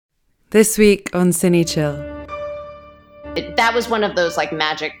This week on Cine Chill. That was one of those like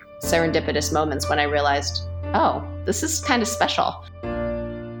magic serendipitous moments when I realized, oh, this is kind of special.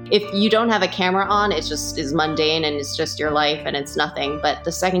 If you don't have a camera on, it just is mundane and it's just your life and it's nothing. But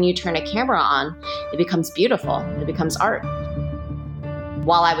the second you turn a camera on, it becomes beautiful. It becomes art.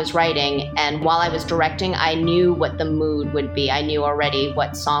 While I was writing and while I was directing, I knew what the mood would be. I knew already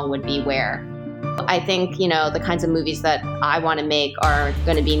what song would be where. I think, the kinds of movies that I want to make are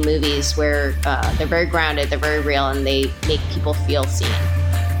going to be movies where they're very grounded, they're very real, and they make people feel seen.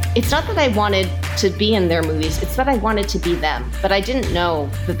 It's not that I wanted to be in their movies, it's that I wanted to be them. But I didn't know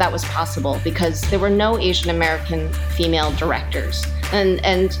that that was possible because there were no Asian American female directors.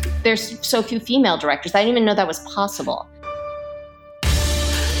 And there's so few female directors. I didn't even know that was possible.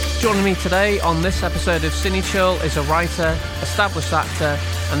 Joining me today on this episode of Cine Chill is a writer, established actor,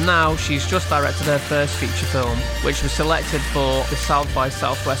 and now she's just directed her first feature film, which was selected for the South by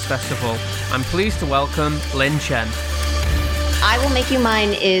Southwest Festival. I'm pleased to welcome Lin Chen. I Will Make You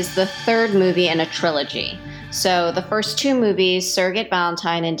Mine is the third movie in a trilogy. So the first two movies, Surrogate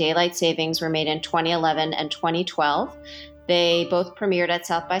Valentine and Daylight Savings, were made in 2011 and 2012. They both premiered at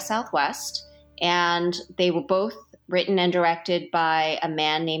South by Southwest, and they were both written and directed by a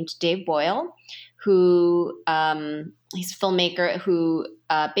man named Dave Boyle, who he's a filmmaker who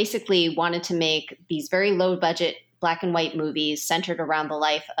basically wanted to make these very low-budget black and white movies centered around the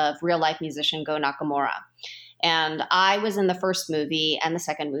life of real-life musician Go Nakamura. And I was in the first movie and the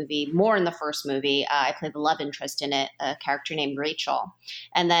second movie, more in the first movie. I played the love interest in it, a character named Rachel.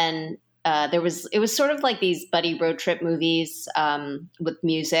 And then it was sort of like these buddy road trip movies with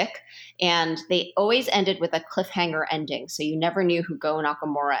music, and they always ended with a cliffhanger ending. So you never knew who Go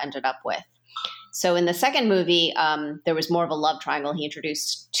Nakamura ended up with. So in the second movie, there was more of a love triangle. He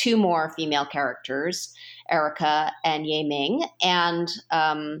introduced two more female characters, Erica and Ye Ming, and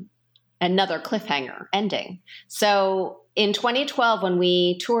another cliffhanger ending. So in 2012, when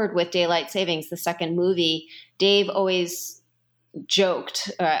we toured with Daylight Savings, the second movie, Dave always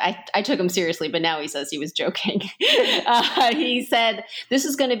joked. I took him seriously, but now he says he was joking. He said, this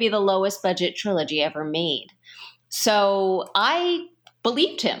is going to be the lowest budget trilogy ever made. So I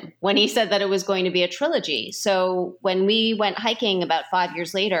believed him when he said that it was going to be a trilogy. So when we went hiking about 5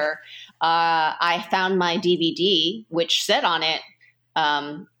 years later, I found my DVD, which said on it,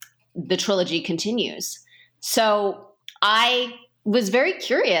 the trilogy continues. So I was very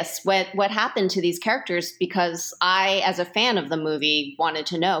curious what happened to these characters because I, as a fan of the movie, wanted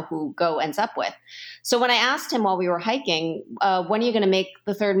to know who Go ends up with. So when I asked him while we were hiking, when are you going to make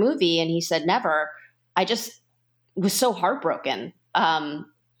the third movie? And he said, never. I just was so heartbroken. And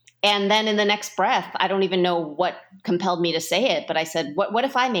then in the next breath, I don't even know what compelled me to say it, but I said, what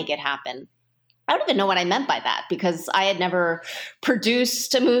if I make it happen? I don't even know what I meant by that because I had never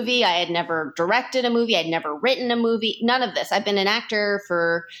produced a movie. I had never directed a movie. I'd never written a movie. None of this. I've been an actor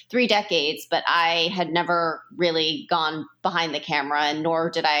for 3 decades, but I had never really gone behind the camera, and nor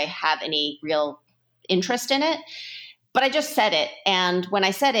did I have any real interest in it. But I just said it. And when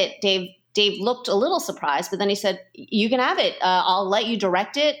I said it, Dave looked a little surprised, but then he said, you can have it. I'll let you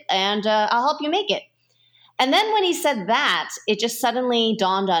direct it and I'll help you make it. And then when he said that, it just suddenly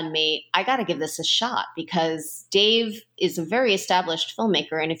dawned on me, I got to give this a shot because Dave is a very established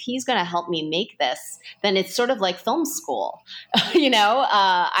filmmaker. And if he's going to help me make this, then it's sort of like film school.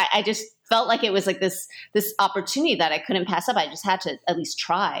 I just felt like it was like this opportunity that I couldn't pass up. I just had to at least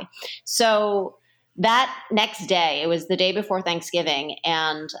try. So that next day, it was the day before Thanksgiving,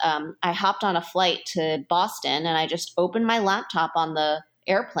 and I hopped on a flight to Boston, and I just opened my laptop on the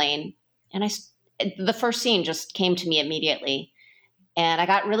airplane, and the first scene just came to me immediately, and I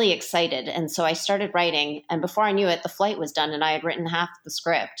got really excited, and so I started writing, and before I knew it, the flight was done, and I had written half the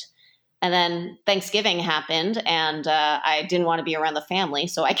script. And then Thanksgiving happened, and I didn't want to be around the family,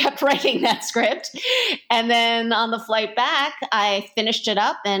 so I kept writing that script. And then on the flight back, I finished it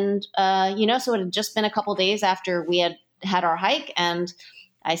up, and, so it had just been a couple days after we had our hike, and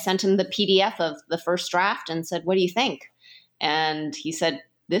I sent him the PDF of the first draft and said, what do you think? And he said,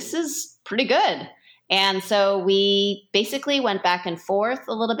 this is pretty good. And so we basically went back and forth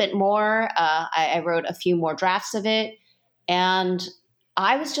a little bit more. I wrote a few more drafts of it, and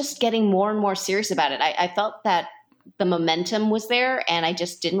I was just getting more and more serious about it. I felt that the momentum was there, and I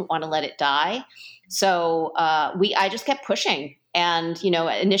just didn't want to let it die. So I just kept pushing. And,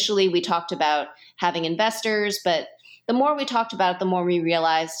 initially we talked about having investors, but the more we talked about it, the more we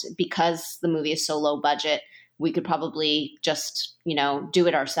realized because the movie is so low budget, we could probably just, do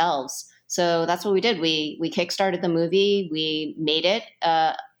it ourselves. So that's what we did. We kickstarted the movie. We made it.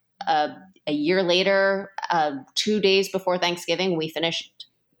 A year later, 2 days before Thanksgiving, we finished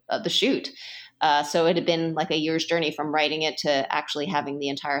the shoot. So it had been like a year's journey from writing it to actually having the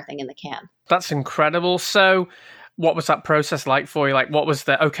entire thing in the can. That's incredible. So what was that process like for you? Like, what was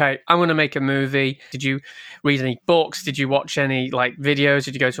okay, I'm going to make a movie. Did you read any books? Did you watch any like videos?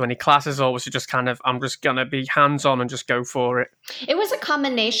 Did you go to any classes? Or was it just kind of, I'm just going to be hands-on and just go for it? It was a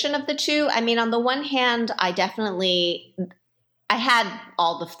combination of the two. I mean, on the one hand, I had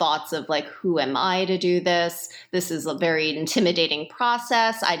all the thoughts of like, who am I to do this? This is a very intimidating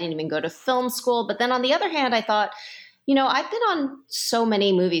process. I didn't even go to film school. But then on the other hand, I thought, I've been on so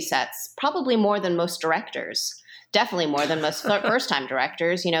many movie sets, probably more than most directors. Definitely more than most first-time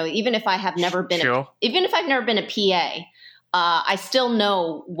directors. Even if I have never been, even if I've never been a PA, I still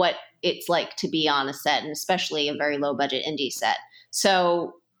know what it's like to be on a set, and especially a very low-budget indie set.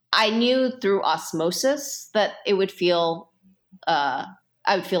 So I knew through osmosis that it would feel,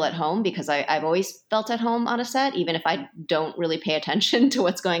 I would feel at home, because I've always felt at home on a set, even if I don't really pay attention to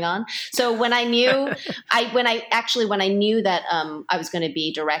what's going on. So when I knew, when I knew that I was going to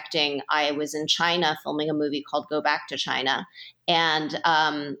be directing, I was in China filming a movie called Go Back to China. And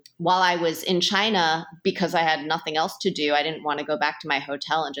while I was in China, because I had nothing else to do, I didn't want to go back to my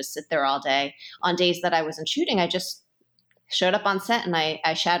hotel and just sit there all day. On days that I wasn't shooting, I just showed up on set and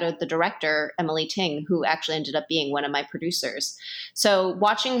I shadowed the director, Emily Ting, who actually ended up being one of my producers. So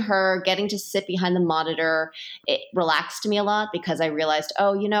watching her, getting to sit behind the monitor, it relaxed me a lot, because I realized,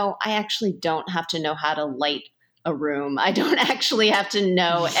 I actually don't have to know how to light a room. I don't actually have to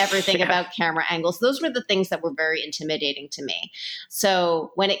know everything about camera angles. Those were the things that were very intimidating to me.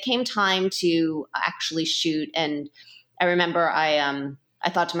 So when it came time to actually shoot, and I remember I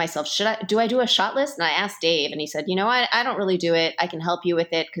thought to myself, do I do a shot list? And I asked Dave, and he said, I don't really do it. I can help you with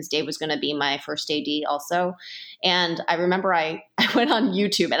it, because Dave was going to be my first AD also. And I remember I went on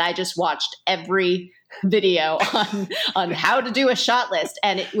YouTube and I just watched every video on how to do a shot list.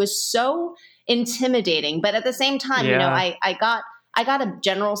 And it was so intimidating. But at the same time, I got a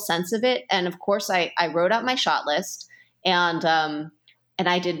general sense of it. And of course, I wrote out my shot list, and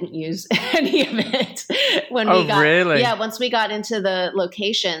I didn't use any of it. Really? Yeah, once we got into the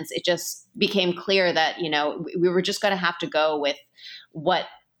locations, it just became clear that, we were just going to have to go with what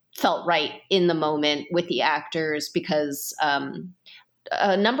felt right in the moment with the actors, because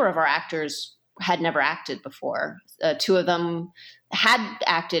a number of our actors had never acted before. Two of them had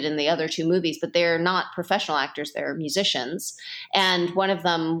acted in the other two movies, but they're not professional actors, they're musicians. And one of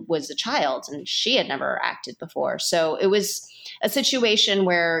them was a child, and she had never acted before. So it was a situation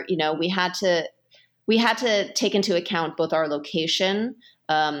where, we had to take into account both our location,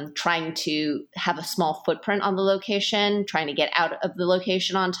 trying to have a small footprint on the location, trying to get out of the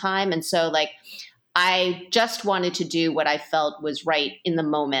location on time. And so I just wanted to do what I felt was right in the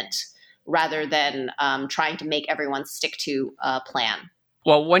moment, rather than trying to make everyone stick to a plan.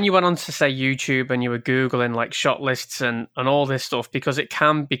 Well, when you went on to say YouTube and you were Googling like shot lists and all this stuff, because it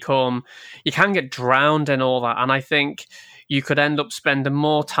can become, you can get drowned in all that. And I think you could end up spending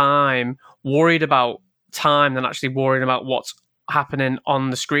more time worried about time than actually worrying about what's happening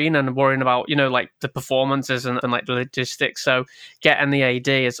on the screen, and worrying about, like the performances and like the logistics. So getting the AD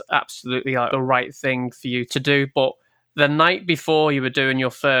is absolutely like the right thing for you to do. But the night before you were doing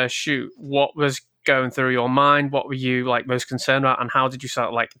your first shoot, what was going through your mind? What were you like most concerned about, and how did you sort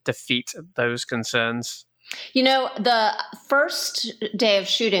of like defeat those concerns? The first day of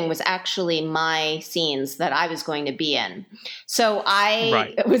shooting was actually my scenes that I was going to be in. So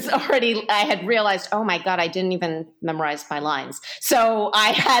I had realized, oh my God, I didn't even memorize my lines. So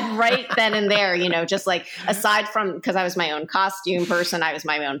I had right then and there, just like, aside from, because I was my own costume person, I was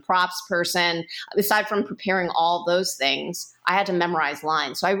my own props person, aside from preparing all those things, I had to memorize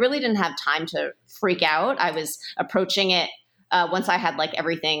lines. So I really didn't have time to freak out. I was approaching it once I had like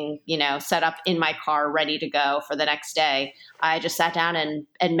everything, set up in my car, ready to go for the next day. I just sat down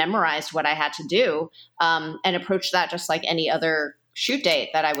and memorized what I had to do, and approached that just like any other shoot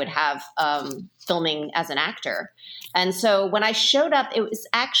date that I would have filming as an actor. And so when I showed up, it was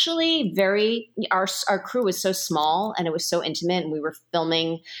actually our crew was so small and it was so intimate, and we were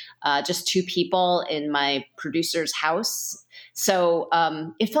filming just two people in my producer's house. So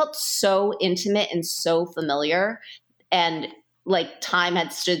it felt so intimate and so familiar, and like time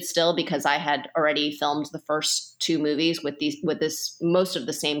had stood still, because I had already filmed the first two movies with this most of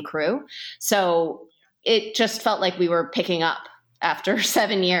the same crew. So it just felt like we were picking up after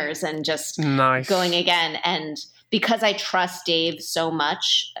 7 years and just going again. And because I trust Dave so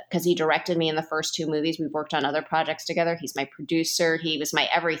much, because he directed me in the first two movies, we've worked on other projects together. He's my producer. He was my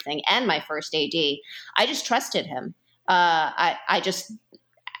everything and my first AD. I just trusted him.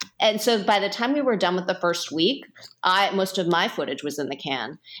 And so by the time we were done with the first week, most of my footage was in the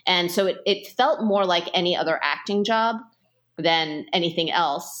can. And so it felt more like any other acting job than anything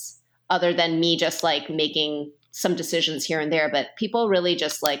else, other than me just like making some decisions here and there. But people really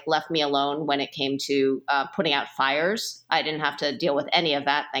just like left me alone when it came to putting out fires. I didn't have to deal with any of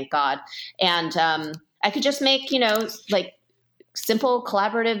that, thank God. And I could just make, like simple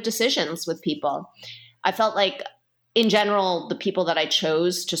collaborative decisions with people. I felt like in general, the people that I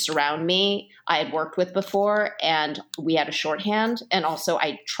chose to surround me, I had worked with before, and we had a shorthand, and also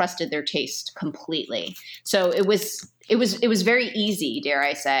I trusted their taste completely. So it was very easy, dare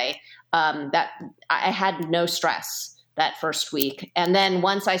I say, that I had no stress that first week. And then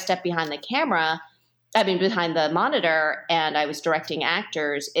once I stepped behind the monitor, and I was directing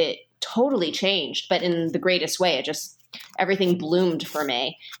actors, it totally changed, but in the greatest way. Everything bloomed for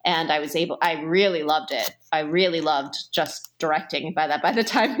me, and I really loved it. I really loved just directing. By the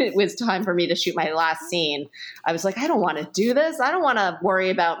time it was time for me to shoot my last scene, I was like, I don't want to do this. I don't want to worry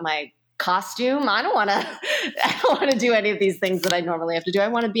about my costume. I don't want to do any of these things that I normally have to do. I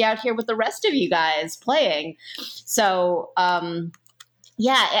want to be out here with the rest of you guys playing. So,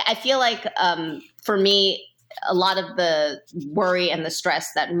 I feel like, for me, a lot of the worry and the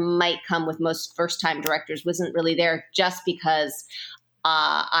stress that might come with most first-time directors wasn't really there, just because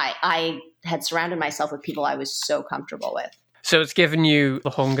I had surrounded myself with people I was so comfortable with. So it's given you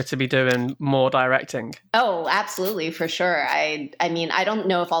the hunger to be doing more directing? Oh, absolutely, for sure. I mean, I don't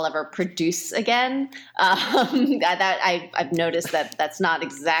know if I'll ever produce again. I've noticed that that's not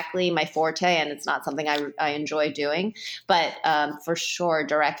exactly my forte, and it's not something I enjoy doing. But for sure,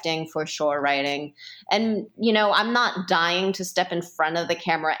 directing, for sure, writing. And, I'm not dying to step in front of the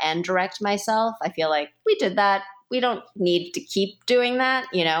camera and direct myself. I feel like we did that. We don't need to keep doing that.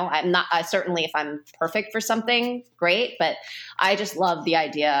 Certainly if I'm perfect for something, great. But I just love the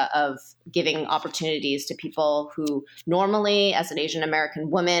idea of giving opportunities to people who normally, as an Asian American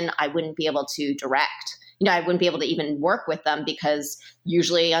woman, I wouldn't be able to direct. I wouldn't be able to even work with them, because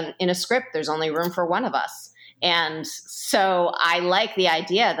usually in a script, there's only room for one of us. And so I like the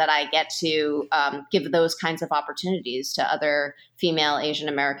idea that I get to give those kinds of opportunities to other female Asian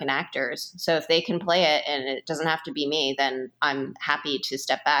American actors. So if they can play it and it doesn't have to be me, then I'm happy to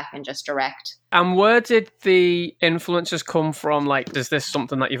step back and just direct. And where did the influences come from? Like, is this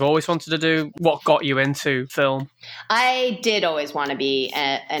something that you've always wanted to do? What got you into film? I did always want to be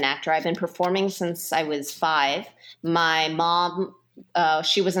an actor. I've been performing since I was 5. My mom,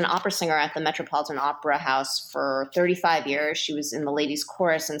 she was an opera singer at the Metropolitan Opera House for 35 years. She was in the ladies'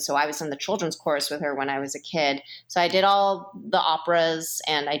 chorus, and so I was in the children's chorus with her when I was a kid. So I did all the operas,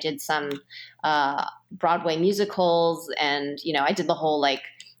 and I did some Broadway musicals, and I did the whole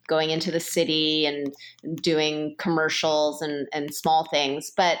going into the city and doing commercials and small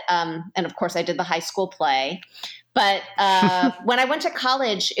things. But and of course, I did the high school play. But when I went to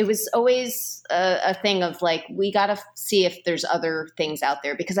college, it was always a thing of we got to see if there's other things out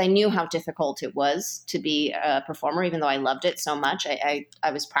there, because I knew how difficult it was to be a performer, even though I loved it so much. I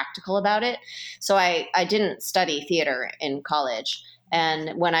was practical about it. So I didn't study theater in college.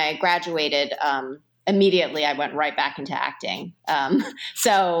 And when I graduated, immediately I went right back into acting.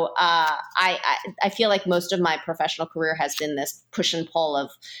 So I feel like most of my professional career has been this push and pull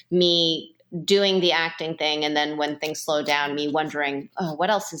of me doing the acting thing, and then when things slow down, me wondering, oh, what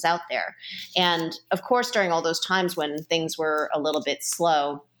else is out there? And of course, during all those times when things were a little bit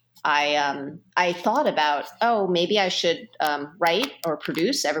slow, I thought about, oh, maybe I should write or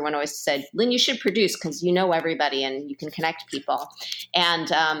produce. Everyone always said, Lynn, you should produce because you know everybody and you can connect people.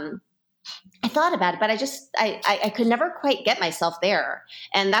 And I thought about it, but I could never quite get myself there.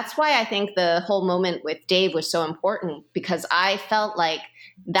 And that's why I think the whole moment with Dave was so important, because I felt like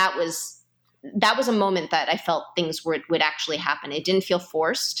that was a moment that I felt things would actually happen. It didn't feel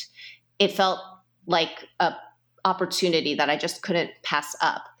forced. It felt like a opportunity that I just couldn't pass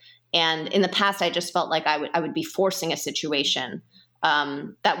up. And in the past, I just felt like I would be forcing a situation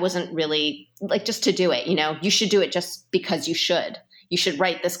that wasn't really just to do it. You should do it just because you should. You should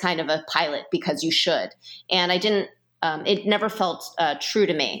write this kind of a pilot because you should. And I didn't. It never felt true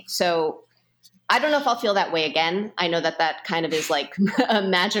to me. So I don't know if I'll feel that way again. I know that kind of is like a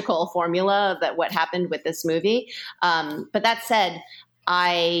magical formula that what happened with this movie. But that said,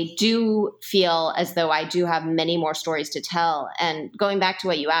 I do feel as though I do have many more stories to tell. And going back to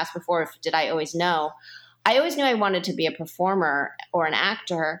what you asked before, did I always know? I always knew I wanted to be a performer or an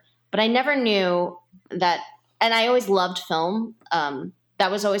actor, but I never knew that. And I always loved film. That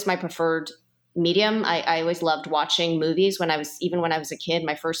was always my preferred medium. I always loved watching movies when I was a kid.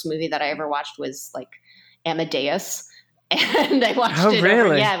 My first movie that I ever watched was Amadeus. and I watched it.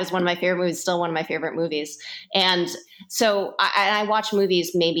 Really? Yeah, it was one of my favorite movies, still one of my favorite movies. And so I watch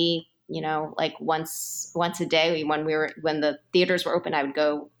movies maybe, like once a day. When the theaters were open, I would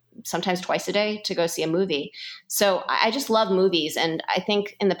go sometimes twice a day to go see a movie. So I just love movies. And I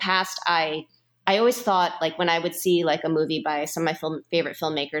think in the past, I always thought, like, when I would see like a movie by some of my favorite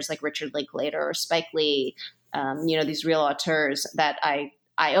filmmakers like Richard Linklater or Spike Lee, these real auteurs, that I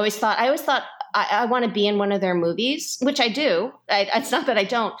always thought I want to be in one of their movies, which I do. It's not that I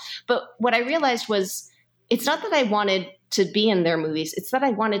don't. But what I realized was, it's not that I wanted to be in their movies. It's that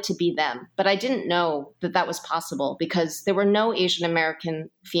I wanted to be them. But I didn't know that that was possible because there were no Asian American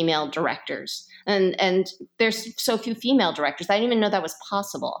female directors. And there's so few female directors. I didn't even know that was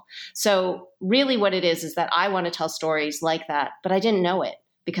possible. So really what it is that I want to tell stories like that, but I didn't know it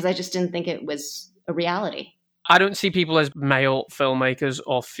because I just didn't think it was a reality. I don't see people as male filmmakers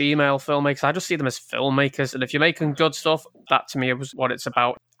or female filmmakers. I just see them as filmmakers. And if you're making good stuff, that to me was what it's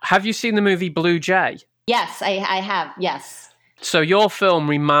about. Have you seen the movie Blue Jay? Yes, I have. Yes. So your film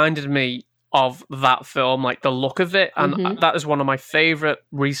reminded me of that film, like the look of it. And that is one of my favorite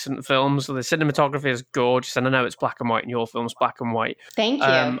recent films. The cinematography is gorgeous. And I know it's black and white and your film's black and white. Thank you.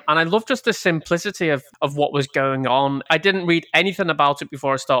 And I love just the simplicity of what was going on. I didn't read anything about it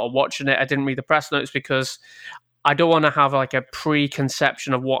before I started watching it. I didn't read the press notes because I don't want to have like a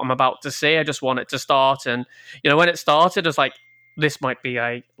preconception of what I'm about to see. I just want it to start. And, when it started, I was like, this might be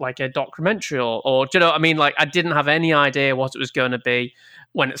a documentary or do you know what I mean? Like, I didn't have any idea what it was going to be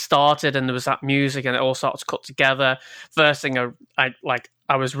when it started, and there was that music and it all started to cut together. First thing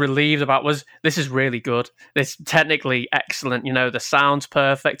I was relieved about was, this is really good. It's technically excellent. The sound's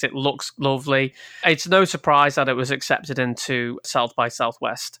perfect. It looks lovely. It's no surprise that it was accepted into South by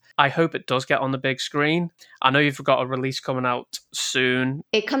Southwest. I hope it does get on the big screen. I know you've got a release coming out soon.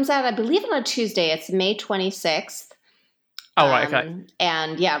 It comes out, I believe, on a Tuesday. It's May 26th. Oh, right, okay.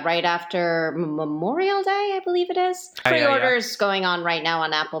 And yeah, right after Memorial Day, I believe it is. Pre-orders going on right now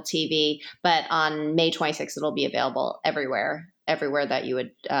on Apple TV, but on May 26th, it'll be available everywhere that you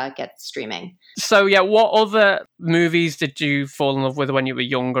would get streaming. So yeah, what other movies did you fall in love with when you were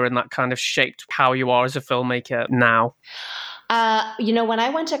younger and that kind of shaped how you are as a filmmaker now? When I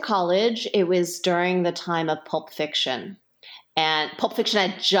went to college, it was during the time of Pulp Fiction. And Pulp Fiction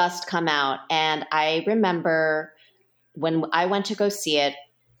had just come out. And I remember when I went to go see it,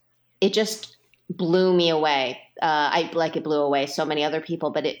 it just blew me away. It blew away so many other people,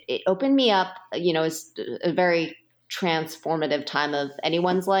 but it opened me up. It's a very transformative time of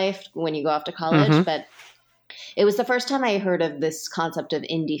anyone's life when you go off to college. But it was the first time I heard of this concept of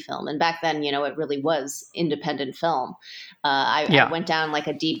indie film. And back then, it really was independent film. I went down like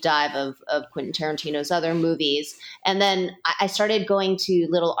a deep dive of Quentin Tarantino's other movies. And then I started going to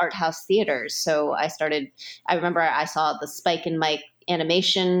little art house theaters. So I remember I saw the Spike and Mike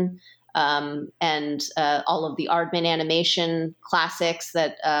animation and all of the Aardman animation classics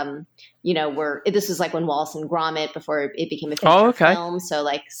that, this is like when Wallace and Gromit, before it became a feature film. So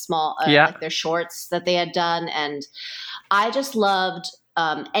like small, like their shorts that they had done. And I just loved,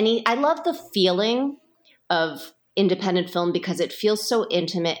 I love the feeling of independent film because it feels so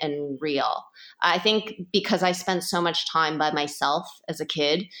intimate and real. I think because I spent so much time by myself as a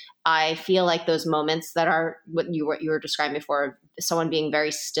kid, I feel like those moments that are what you were describing before, someone being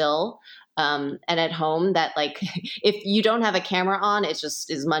very still and at home, that like if you don't have a camera on, it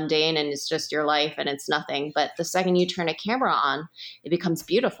just is mundane and it's just your life and it's nothing. But the second you turn a camera on, it becomes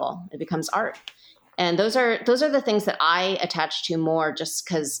beautiful. It becomes art. And those are the things that I attach to more, just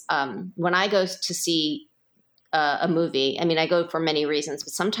because when I go to see a movie, I mean, I go for many reasons,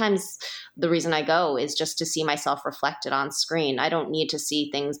 but sometimes the reason I go is just to see myself reflected on screen. I don't need to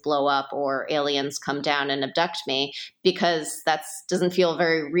see things blow up or aliens come down and abduct me, because that doesn't feel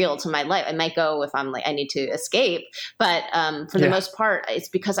very real to my life. I might go if I'm like, I need to escape, but for the most part, it's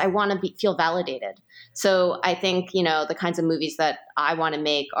because I want to feel validated. So I think, the kinds of movies that I want to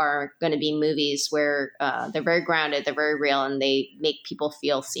make are going to be movies where they're very grounded, they're very real, and they make people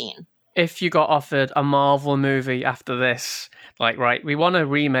feel seen. If you got offered a Marvel movie after this, like, right, we want to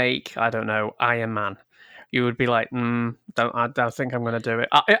remake, I don't know, Iron Man, you would be like, I don't think I'm going to do it.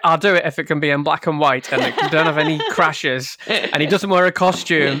 I'll do it if it can be in black and white and it don't have any crashes and he doesn't wear a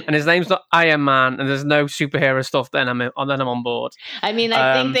costume and his name's not Iron Man and there's no superhero stuff, then I'm on board. I mean,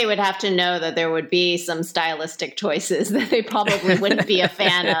 I think they would have to know that there would be some stylistic choices that they probably wouldn't be a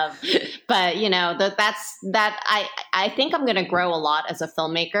fan of. But, I think I'm going to grow a lot as a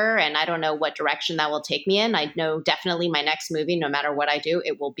filmmaker, and I don't know what direction that will take me in. I know definitely my next movie, no matter what I do,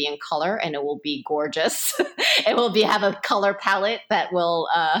 it will be in color and it will be gorgeous. It will have a color palette that will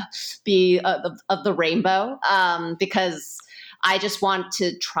be of the rainbow, because I just want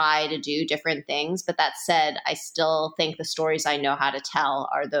to try to do different things. But that said, I still think the stories I know how to tell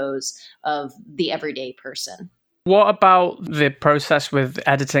are those of the everyday person. What about the process with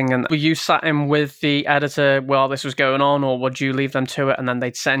editing? And were you sat in with the editor while this was going on, or would you leave them to it and then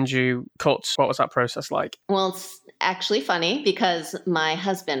they'd send you cuts? What was that process like? Well, it's actually funny because my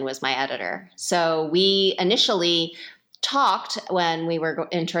husband was my editor. So we initially talked when we were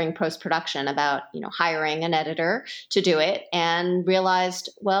entering post-production about, hiring an editor to do it, and realized,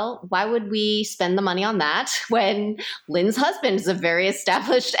 well, why would we spend the money on that when Lynn's husband is a very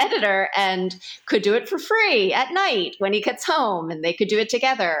established editor and could do it for free at night when he gets home, and they could do it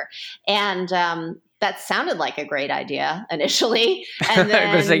together. And that sounded like a great idea initially. And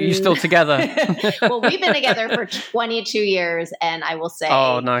then because you're still together. Well, we've been together for 22 years, and I will say,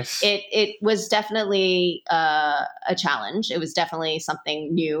 oh, nice. It was definitely a challenge. It was definitely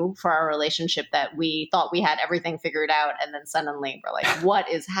something new for our relationship, that we thought we had everything figured out, and then suddenly we're like, what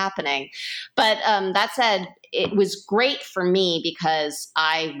is happening? But that said, it was great for me because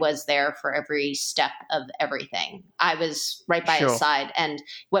I was there for every step of everything. I was right by his side. And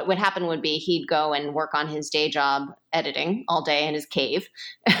what would happen would be he'd go and work on his day job editing all day in his cave,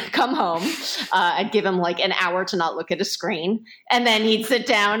 come home. I'd give him like an hour to not look at a screen, and then he'd sit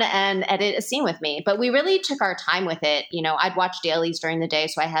down and edit a scene with me. But we really took our time with it. I'd watch dailies during the day,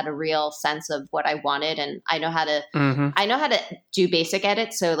 so I had a real sense of what I wanted, and I know how to do basic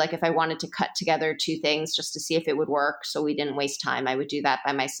edits. So like if I wanted to cut together two things just to see if it would work, so we didn't waste time, I would do that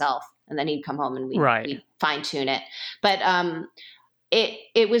by myself, and then he'd come home and we'd fine tune it. But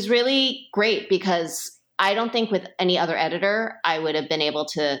it was really great because I don't think with any other editor I would have been able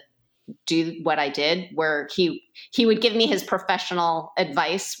to do what I did, where he would give me his professional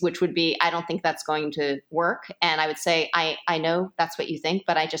advice, which would be, I don't think that's going to work. And I would say, I know that's what you think,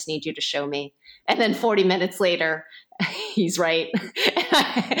 but I just need you to show me. And then 40 minutes later, he's right.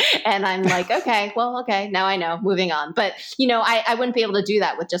 And I'm like, okay, now I know, moving on. But, I wouldn't be able to do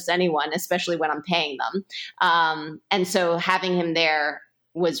that with just anyone, especially when I'm paying them. And so having him there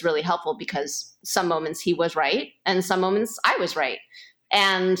was really helpful, because some moments he was right and some moments I was right.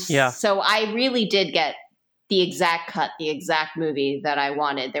 And so I really did get the exact cut, the exact movie that I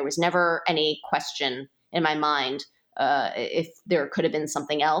wanted. There was never any question in my mind if there could have been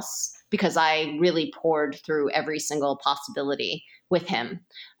something else, because I really poured through every single possibility with him,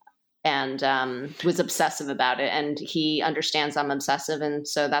 and was obsessive about it. And he understands I'm obsessive, and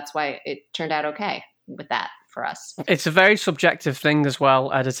so that's why it turned out okay with that for us. It's a very subjective thing as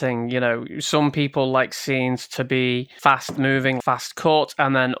well, editing. Some people like scenes to be fast moving, fast cut,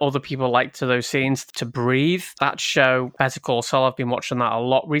 and then other people like those scenes to breathe. That show, Better Call Saul, I've been watching that a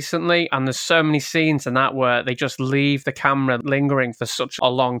lot recently, and there's so many scenes in that where they just leave the camera lingering for such a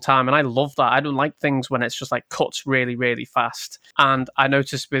long time, and I love that. I don't like things when it's just like cuts really, really fast. And I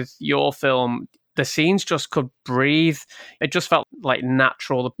noticed with your film, the scenes just could breathe. It just felt like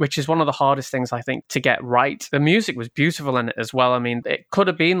natural, which is one of the hardest things, I think, to get right. The music was beautiful in it as well. I mean, it could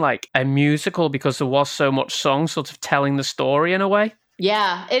have been like a musical because there was so much song sort of telling the story in a way.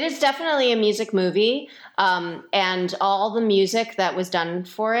 Yeah, it is definitely a music movie. And all the music that was done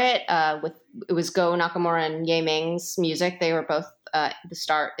for it, it was Go Nakamura and Ye Ming's music. They were both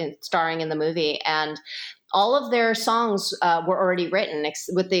starring in the movie. And all of their songs were already written,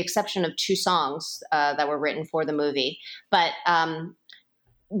 with the exception of two songs that were written for the movie. But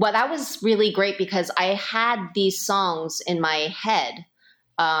that was really great, because I had these songs in my head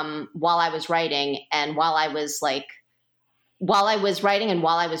while I was writing, and while I was writing and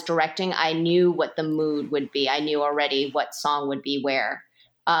while I was directing, I knew what the mood would be. I knew already what song would be where.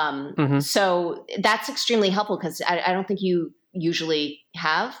 So that's extremely helpful, because I don't think you usually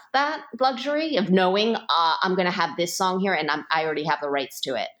have that luxury of knowing I'm going to have this song here and I already have the rights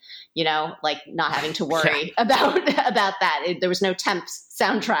to it, like not having to worry about that. There was no temp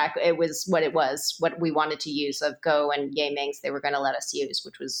soundtrack. It was what we wanted to use of Go and Ye Ming's. They were going to let us use,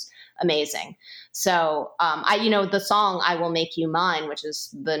 which was amazing. So the song I Will Make You Mine, which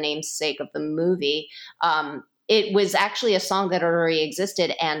is the namesake of the movie, it was actually a song that already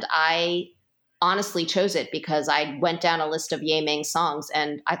existed, and I honestly chose it because I went down a list of Ye Ming songs,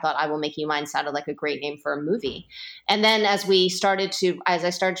 and I thought I Will Make You Mine sounded like a great name for a movie. And then as I started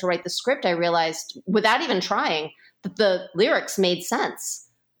to write the script, I realized, without even trying, that the lyrics made sense.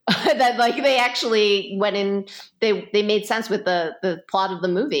 That they actually went in, they made sense with the plot of the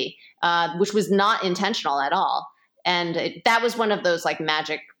movie, which was not intentional at all. And that was one of those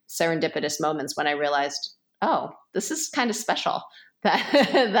magic serendipitous moments when I realized, oh, this is kind of special.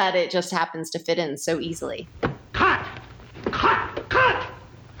 that it just happens to fit in so easily. Cut! Cut! Cut!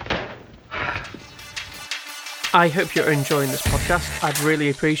 I hope you're enjoying this podcast. I'd really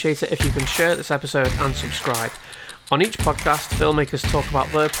appreciate it if you can share this episode and subscribe. On each podcast, filmmakers talk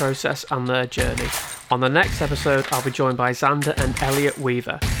about their process and their journey. On the next episode, I'll be joined by Xander and Elliot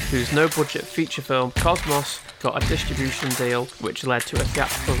Weaver, whose no-budget feature film, Cosmos, got a distribution deal which led to a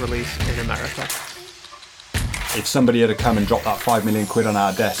theatrical release in America. If somebody had come and dropped that 5 million quid on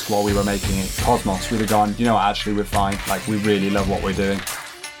our desk while we were making it, Cosmos, we'd have gone, you know what, actually we're fine. Like, we really love what we're doing.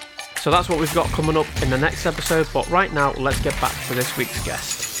 So that's what we've got coming up in the next episode, but right now, let's get back to this week's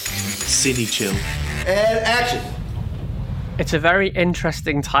guest. Cine Chill. And action! It's a very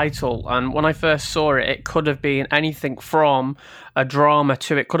interesting title, and when I first saw it, it could have been anything from a drama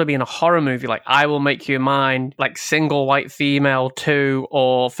to it could have been a horror movie like I Will Make You Mine, like Single White Female 2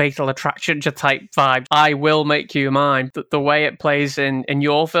 or Fatal Attraction type vibe. I Will Make You Mine. The way it plays in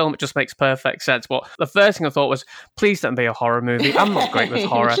your film, it just makes perfect sense. But the first thing I thought was, please don't be a horror movie. I'm not great with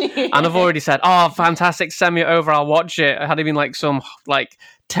horror. And I've already said, oh, fantastic, send me over, I'll watch it. Had it been like some like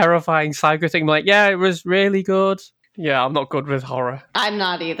terrifying psycho thing, I'm like, yeah, it was really good. Yeah, I'm not good with horror. I'm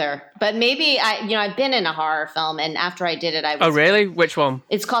not either. But maybe I've been in a horror film, and after I did it, I was... Oh, really? Which one?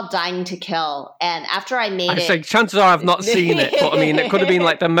 It's called Dying to Kill. And after I made it... So chances are I've not seen it. But I mean, it could have been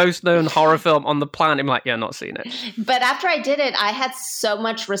like the most known horror film on the planet. I'm like, yeah, not seen it. But after I did it, I had so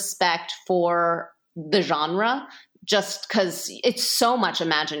much respect for the genre, just because it's so much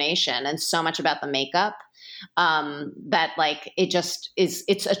imagination and so much about the makeup, that like it just is...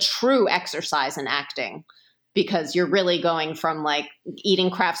 It's a true exercise in acting. Because you're really going from like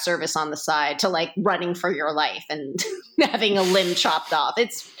eating craft service on the side to like running for your life and having a limb chopped off.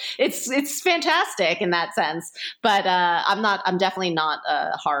 It's fantastic in that sense. But I'm definitely not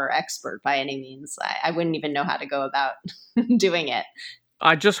a horror expert by any means. I wouldn't even know how to go about doing it.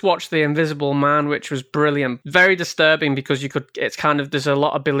 I just watched The Invisible Man, which was brilliant. Very disturbing because there's a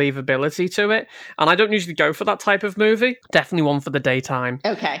lot of believability to it. And I don't usually go for that type of movie. Definitely one for the daytime.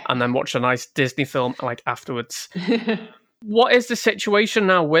 Okay. And then watch a nice Disney film like afterwards. What is the situation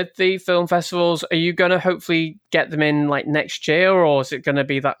now with the film festivals? Are you going to hopefully get them in like next year? Or is it going to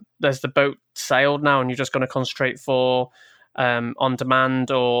be that there's the boat sailed now and you're just going to concentrate for on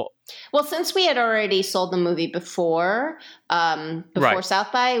demand? Or well, since we had already sold the movie before right.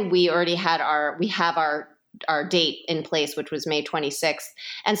 South by, we have our date in place, which was May 26th.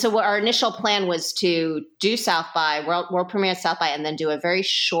 And so what our initial plan was to do South by, world premiere South by, and then do a very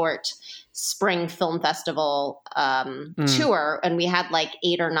short spring film festival tour. And we had like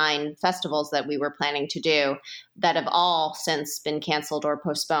 8 or 9 festivals that we were planning to do that have all since been canceled or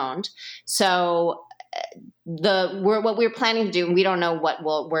postponed. So what we're planning to do, and we don't know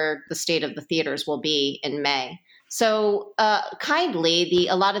where the state of the theaters will be in May. So kindly,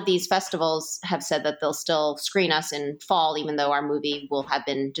 a lot of these festivals have said that they'll still screen us in fall, even though our movie will have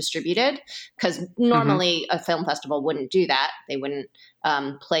been distributed. Because normally a film festival wouldn't do that; they wouldn't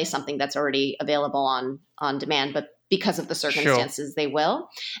play something that's already available on demand. But because of the circumstances, They will.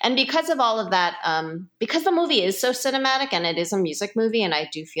 And because of all of that, because the movie is so cinematic and it is a music movie, and I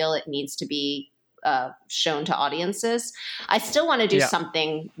do feel it needs to be shown to audiences, I still want to do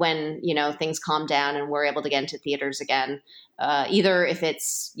something when, things calm down and we're able to get into theaters again. Either if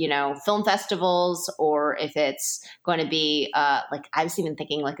it's, film festivals or if it's going to be like I was even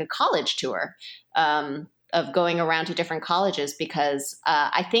thinking like a college tour of going around to different colleges, because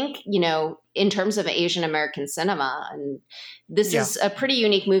I think, in terms of Asian American cinema, and this is a pretty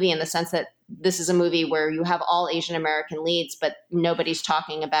unique movie in the sense that this is a movie where you have all Asian American leads, but nobody's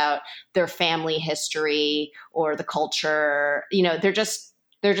talking about their family history or the culture. They're just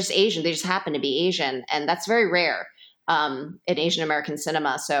Asian. They just happen to be Asian. And that's very rare in Asian American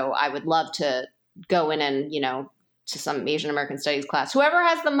cinema. So I would love to go in and, to some Asian American studies class, whoever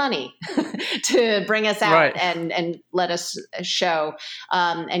has the money to bring us out and let us show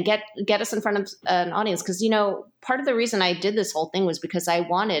and get us in front of an audience. Because, part of the reason I did this whole thing was because I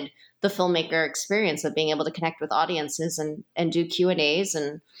wanted the filmmaker experience of being able to connect with audiences and do Q&As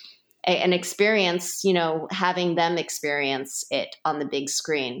and experience, having them experience it on the big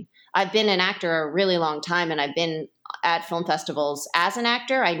screen. I've been an actor a really long time, and I've been at film festivals as an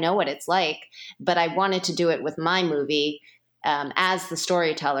actor. I know what it's like, but I wanted to do it with my movie as the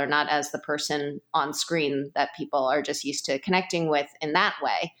storyteller, not as the person on screen that people are just used to connecting with in that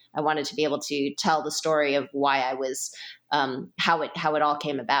way. I wanted to be able to tell the story of why I was, how it all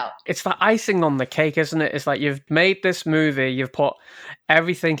came about. It's the icing on the cake, isn't it? It's like you've made this movie, you've put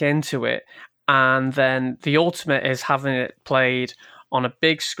everything into it, and then the ultimate is having it played on a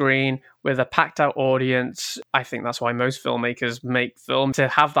big screen with a packed out audience. I think that's why most filmmakers make film. To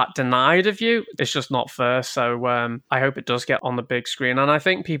have that denied of you, it's just not fair. So I hope it does get on the big screen. And I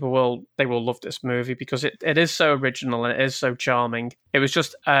think people will love this movie because it is so original and it is so charming. It was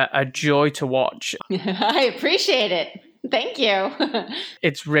just a joy to watch. I appreciate it. Thank you.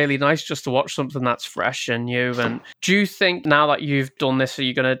 It's really nice just to watch something that's fresh and new. And do you think now that you've done this, are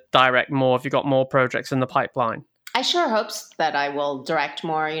you going to direct more? Have you got more projects in the pipeline? I sure hope that I will direct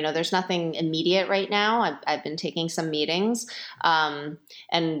more. There's nothing immediate right now. I've been taking some meetings, and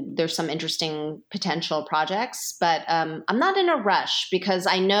there's some interesting potential projects, but I'm not in a rush because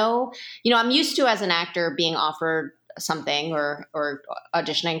I know, I'm used to, as an actor, being offered something or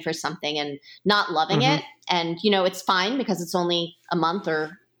auditioning for something and not loving it. And, it's fine because it's only a month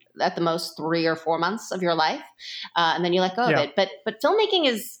or at the most 3 or 4 months of your life. And then you let go of it. But filmmaking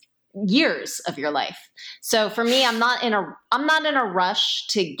is years of your life. So for me, I'm not in a rush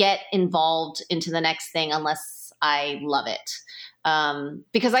to get involved into the next thing unless I love it.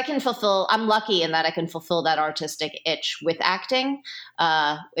 Because I'm lucky in that I can fulfill that artistic itch with acting.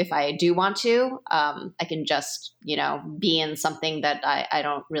 If I do want to, I can just, be in something that I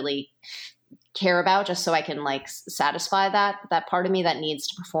don't really care about just so I can satisfy that part of me that needs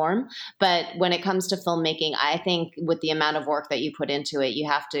to perform. But when it comes to filmmaking, I think with the amount of work that you put into it, you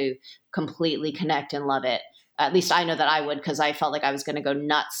have to completely connect and love it. At least I know that I would, because I felt like I was going to go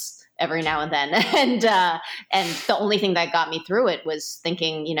nuts every now and then. And the only thing that got me through it was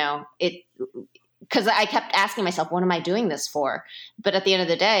thinking, because I kept asking myself, what am I doing this for? But at the end of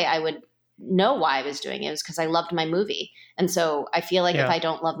the day, I would know why I was doing it. It was because I loved my movie. And so I feel like if I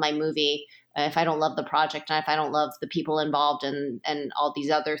don't love my movie, if I don't love the project, and if I don't love the people involved and all these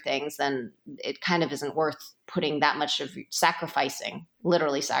other things, then it kind of isn't worth putting that much of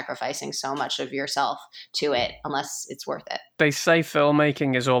literally sacrificing so much of yourself to it unless it's worth it. They say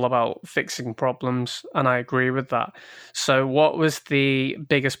filmmaking is all about fixing problems, and I agree with that. So what was the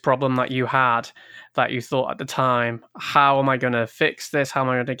biggest problem that you had that you thought at the time, how am I going to fix this? How am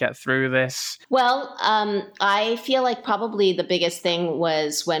I going to get through this? Well, I feel like probably the biggest thing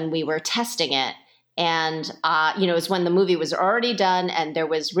was when we were testing it. And, it was when the movie was already done and there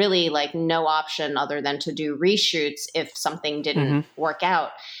was really no option other than to do reshoots if something didn't work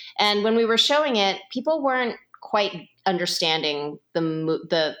out. And when we were showing it, people weren't quite understanding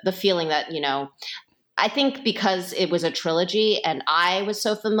the feeling that, I think because it was a trilogy and I was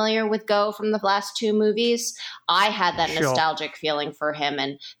so familiar with Go from the last 2 movies, I had that nostalgic feeling for him.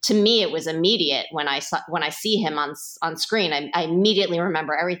 And to me, it was immediate when I see him on screen. I immediately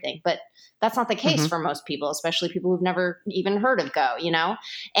remember everything. But that's not the case for most people, especially people who've never even heard of Go,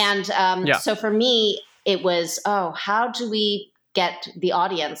 And so for me, it was, how do we get the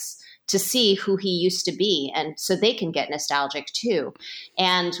audience to see who he used to be, and so they can get nostalgic too.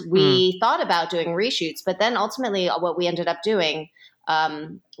 And we thought about doing reshoots, but then ultimately what we ended up doing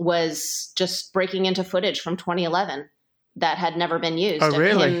was just breaking into footage from 2011 that had never been used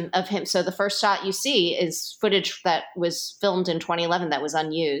of him. So the first shot you see is footage that was filmed in 2011 that was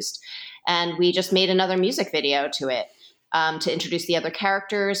unused. And we just made another music video to it. To introduce the other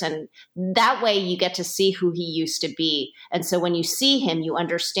characters. And that way you get to see who he used to be. And so when you see him, you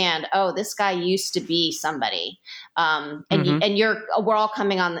understand, this guy used to be somebody. We're all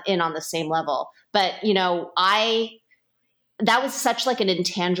coming in on the same level. But, that was such an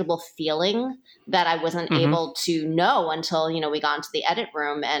intangible feeling that I wasn't able to know until, we got into the edit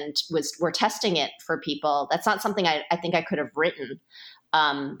room and we're testing it for people. That's not something I think I could have written.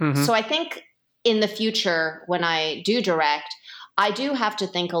 So I think in the future, when I do direct, I do have to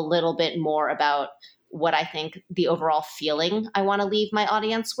think a little bit more about what I think the overall feeling I want to leave my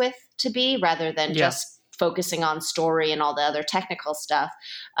audience with to be, rather than just focusing on story and all the other technical stuff.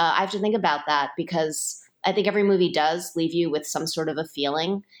 I have to think about that because I think every movie does leave you with some sort of a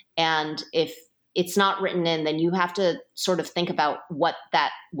feeling. And if it's not written in, then you have to sort of think about what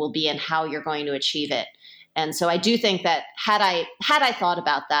that will be and how you're going to achieve it. And so I do think that had I thought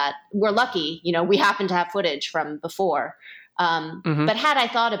about that, we're lucky, we happen to have footage from before. But had I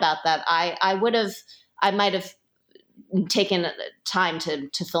thought about that, I might have taken time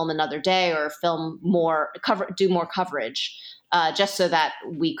to film another day or film more, do more coverage, just so that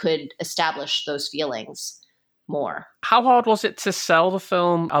we could establish those feelings more. How hard was it to sell the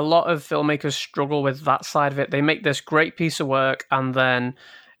film? A lot of filmmakers struggle with that side of it. They make this great piece of work and then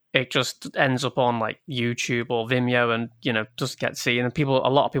it just ends up on YouTube or Vimeo and, just gets seen. And a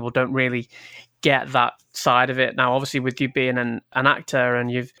lot of people don't really get that side of it. Now, obviously, with you being an actor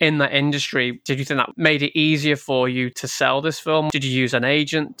and you've in that industry, did you think that made it easier for you to sell this film? Did you use an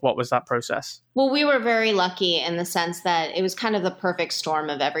agent? What was that process? Well, we were very lucky in the sense that it was kind of the perfect storm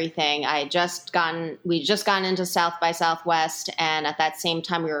of everything. We just gotten into South by Southwest, and at that same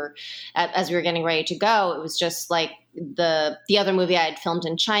time, as we were getting ready to go, it was just like the other movie I had filmed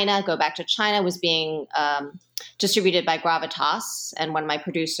in China, Go Back to China, was being distributed by Gravitas, and one of my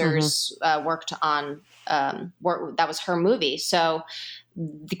producers worked on that was her movie. So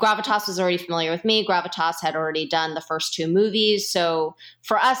the Gravitas was already familiar with me. Gravitas had already done the first two movies. So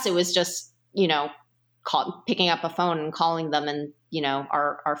for us, it was just, picking up a phone and calling them and,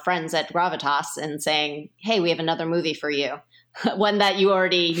 our friends at Gravitas and saying, hey, we have another movie for you. One that you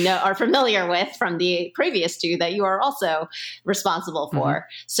already are familiar with from the previous two that you are also responsible for.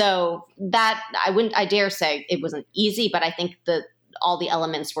 So that I dare say it wasn't easy, but I think that all the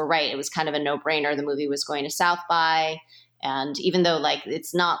elements were right. It was kind of a no-brainer. The movie was going to South by, and even though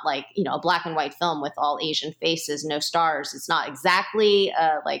it's not a black and white film with all Asian faces, no stars, it's not exactly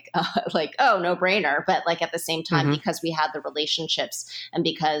no brainer. But at the same time, because we had the relationships and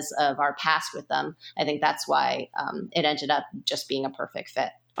because of our past with them, I think that's why it ended up just being a perfect fit.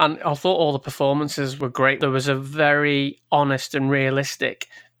 And I thought all the performances were great. There was a very honest and realistic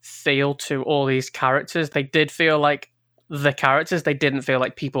feel to all these characters. They did feel like the characters. They didn't feel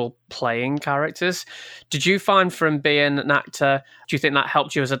like people playing characters. Did you find from being an actor, do you think that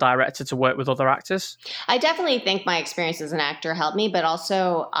helped you as a director to work with other actors? I definitely think my experience as an actor helped me, but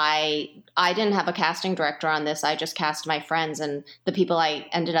also I didn't have a casting director on this. I just cast my friends, and the people I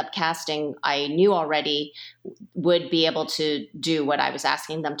ended up casting, I knew already would be able to do what I was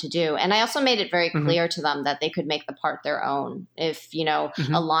asking them to do. And I also made it very clear to them that they could make the part their own. If,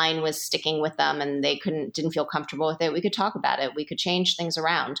 a line was sticking with them and they didn't feel comfortable with it, we could talk about it. We could change things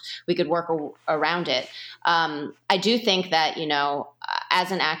around. We could work around it. I do think that,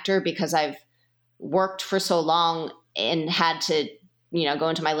 as an actor, because I've worked for so long and had to, go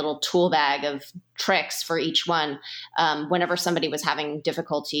into my little tool bag of tricks for each one. Whenever somebody was having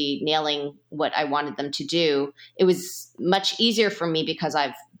difficulty nailing what I wanted them to do, it was much easier for me because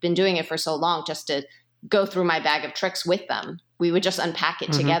I've been doing it for so long just to go through my bag of tricks with them. We would just unpack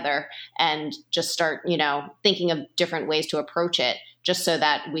it together and just start, thinking of different ways to approach it, just so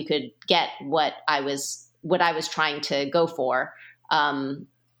that we could get what I was trying to go for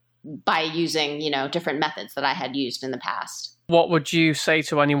by using, different methods that I had used in the past. What would you say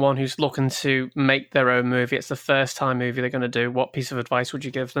to anyone who's looking to make their own movie? It's the first time movie they're going to do. What piece of advice would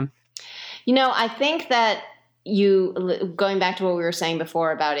you give them? I think that going back to what we were saying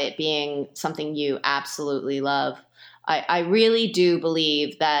before about it being something you absolutely love, I really do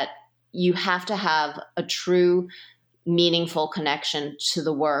believe that you have to have a true, meaningful connection to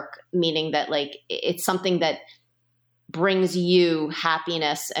the work, meaning that it's something that brings you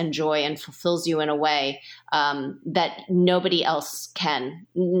happiness and joy and fulfills you in a way that nobody else can,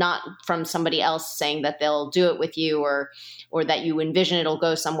 not from somebody else saying that they'll do it with you or that you envision it'll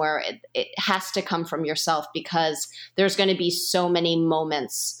go somewhere. It has to come from yourself, because there's going to be so many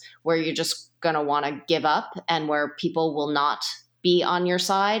moments where you're just going to want to give up and where people will not be on your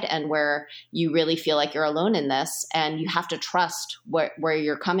side and where you really feel like you're alone in this, and you have to trust where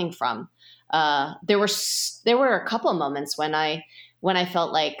you're coming from. There were a couple of moments when I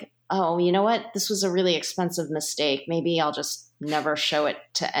felt like, oh, you know what? This was a really expensive mistake. Maybe I'll just never show it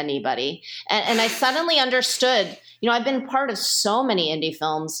to anybody. And I suddenly understood, I've been part of so many indie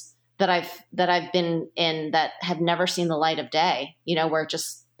films that I've been in that have never seen the light of day, where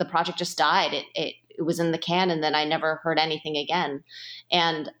the project just died. It was in the can, and then I never heard anything again.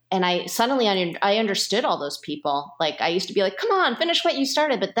 And I suddenly I understood all those people. I used to be like, come on, finish what you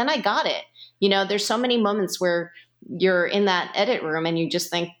started. But then I got it. There's so many moments where you're in that edit room and you just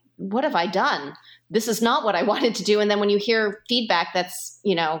think, what have I done? This is not what I wanted to do. And then when you hear feedback that's,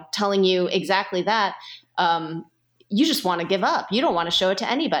 telling you exactly that, you just want to give up. You don't want to show it to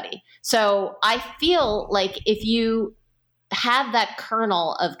anybody. So I feel like if you have that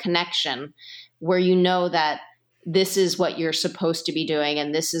kernel of connection where you know that this is what you're supposed to be doing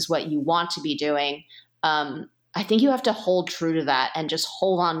and this is what you want to be doing, I think you have to hold true to that and just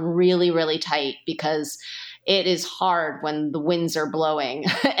hold on really, really tight, because it is hard when the winds are blowing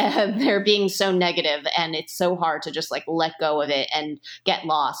and they're being so negative, and it's so hard to just let go of it and get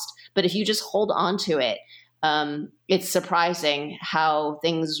lost. But if you just hold on to it, it's surprising how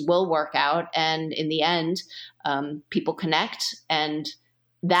things will work out. And in the end, people connect, and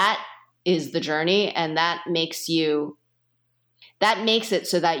that is the journey. And that makes it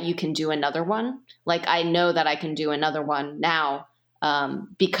so that you can do another one. I know that I can do another one now,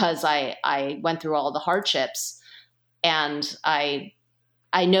 because I went through all the hardships, and I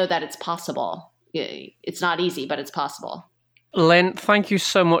know that it's possible. It's not easy, but it's possible. Lynn, thank you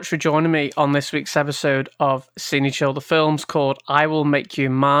so much for joining me on this week's episode of Cine Chill. The film's called I Will Make You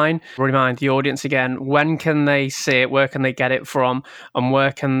Mine. Remind the audience again, when can they see it, where can they get it from, and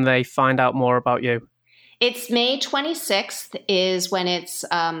where can they find out more about you? It's May 26th is when it's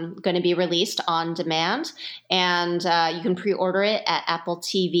going to be released on demand, and you can pre-order it at Apple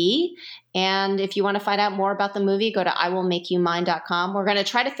TV. And if you want to find out more about the movie, go to iwillmakeyoumine.com. We're going to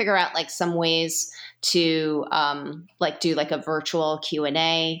try to figure out like some ways to do like a virtual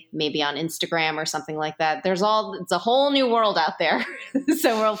Q&A, maybe on Instagram or something like that. It's a whole new world out there.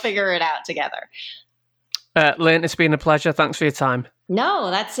 So we'll figure it out together. Lynn, it's been a pleasure. Thanks for your time.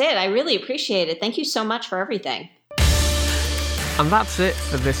 No, that's it. I really appreciate it. Thank you so much for everything. And that's it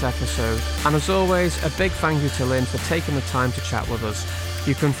for this episode. And as always, a big thank you to Lynn for taking the time to chat with us.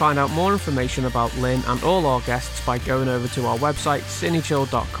 You can find out more information about Lynn and all our guests by going over to our website,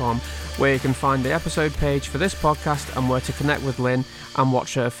 cinechill.com, where you can find the episode page for this podcast and where to connect with Lynn and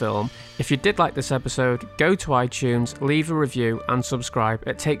watch her film. If you did like this episode, go to iTunes, leave a review and subscribe.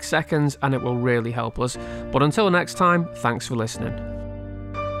 It takes seconds and it will really help us. But until next time, thanks for listening.